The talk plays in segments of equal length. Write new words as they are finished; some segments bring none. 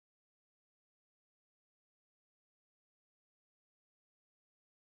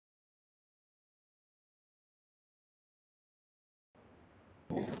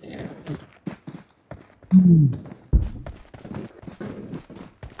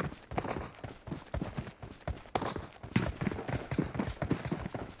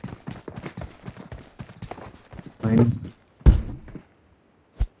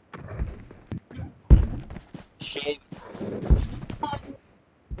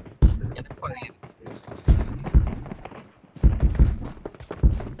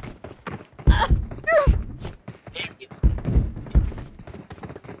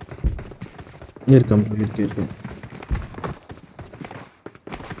இருக்கும்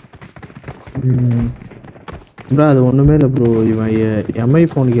ப்ரோ அது ஒண்ணுமே இல்லை ப்ரோ. இவன் எம்ஐ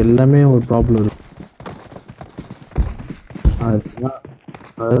ஃபோனுக்கு எல்லாமே ஒரு ப்ராப்ளம் இருக்கு.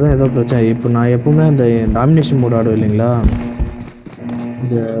 அதுதான் ஏதோ பிரச்சனை. இப்போ நான் எப்பவுமே அந்த டாமினேஷன் மோட் ஆடுவேன் இல்லைங்களா,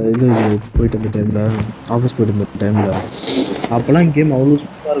 இந்த இது போயிட்டு இருந்த டைம்ல, ஆஃபீஸ் போயிட்டு இருந்த டைம்ல, அப்போல்லாம் கேம் அவ்வளோ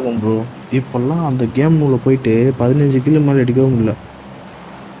சூப்பராக இருக்கும் ப்ரோ. இப்போல்லாம் அந்த கேம் உள்ள போயிட்டு 15 கிலோ மேலே எடுக்கவும் இல்லை.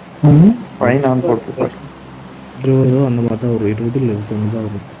 ஏதோ அந்த மாதிரி தான் வரும். 20 இல்லை 21 தான்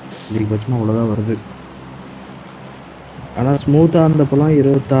வரும் அதிகபட்சமாக, அவ்வளோதான் வருது. ஆனால் ஸ்மூத்தாக இருந்தப்போலாம்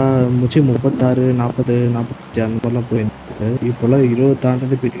 36 40 45 அந்த மாதிரிலாம் போயிருக்கு. இப்போல்லாம் 20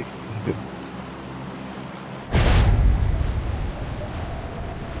 தாண்டது பெரிய இருக்கு.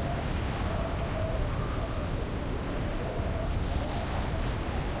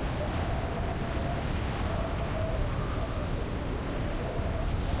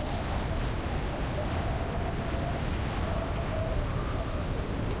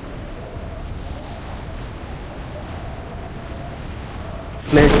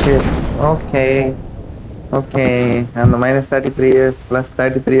 ஓகே அந்த -33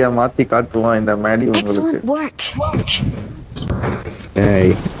 +33 மாத்தி காட்டுவோம் இந்த மேடி உங்களுக்கு.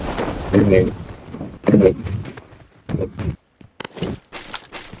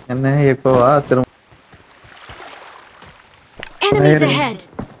 என்ன எப்போவா திரும்ப Enemies ahead.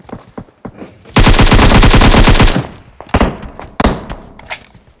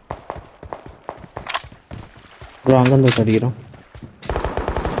 ப்ரோ அங்க இருந்து அடிக்கிறோம்.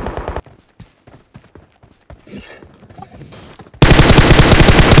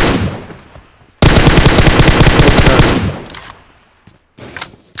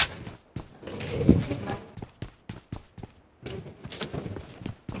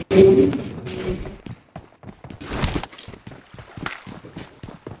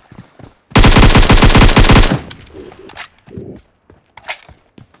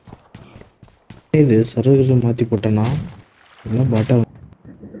 இது சர்வரை மாத்தி போட்டேன்னா எல்லாம் பாட்டா.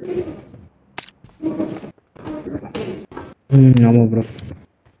 ஆமா ப்ரோ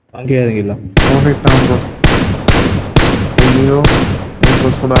அங்கேயே இறங்கிடலாம். ப்ரோ ஐயோ இப்போ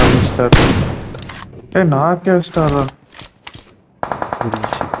சுட ஆரம்பிச்சிட்டார். நாக்கே வச்சிட்டாரா?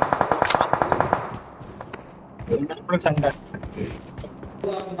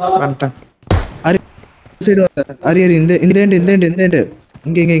 அரி இந்த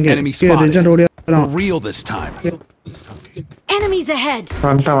இங்க region road real this time. Enemies ahead.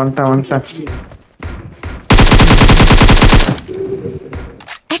 வந்துட்டேன்.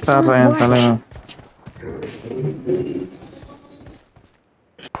 Excellent work.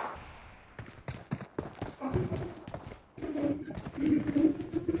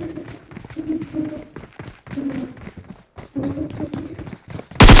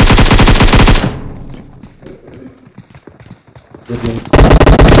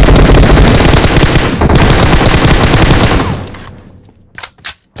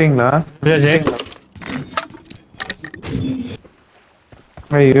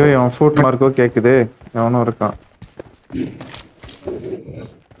 ஐயோ என் ஃபுட் மார்க்கோ கேக்குது. எவனும் இருக்கான்.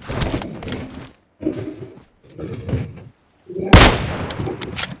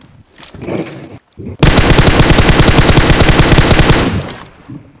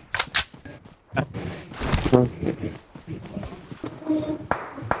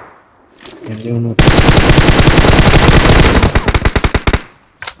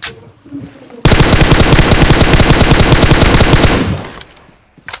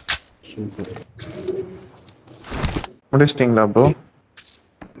 முடிச்சிட்டீங்களா ப்ரோ?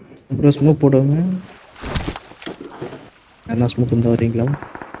 ப்ரோ ஸ்மோக் போடுவாங்க. என்ன ஸ்மோக் இருந்தா வரீங்களா?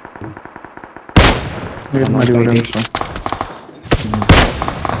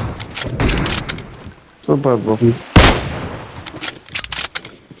 Super bro.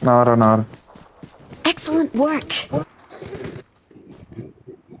 நார் Excellent work.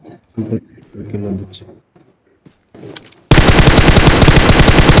 கில் வந்துச்சு.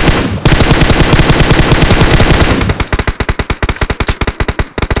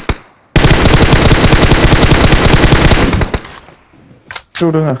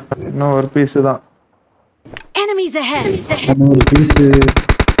 சுடுங்க. இன்னும் ஒரு பீஸ் தான். Enemies ahead. ஒரு பீஸ்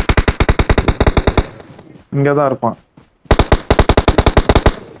இங்கதான் இருப்பான்.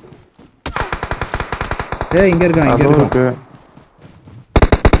 ஏய் இங்க இருக்கான் இங்க அதுவும் இருக்கான். இருக்கு.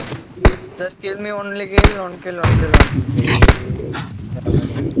 Just kill me, only kill, one kill, one kill, one kill.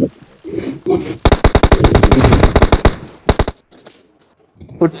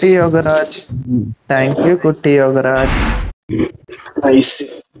 குட்டி யோகராஜ், தேங்க்யூ குட்டி யோகராஜ். நைஸ்.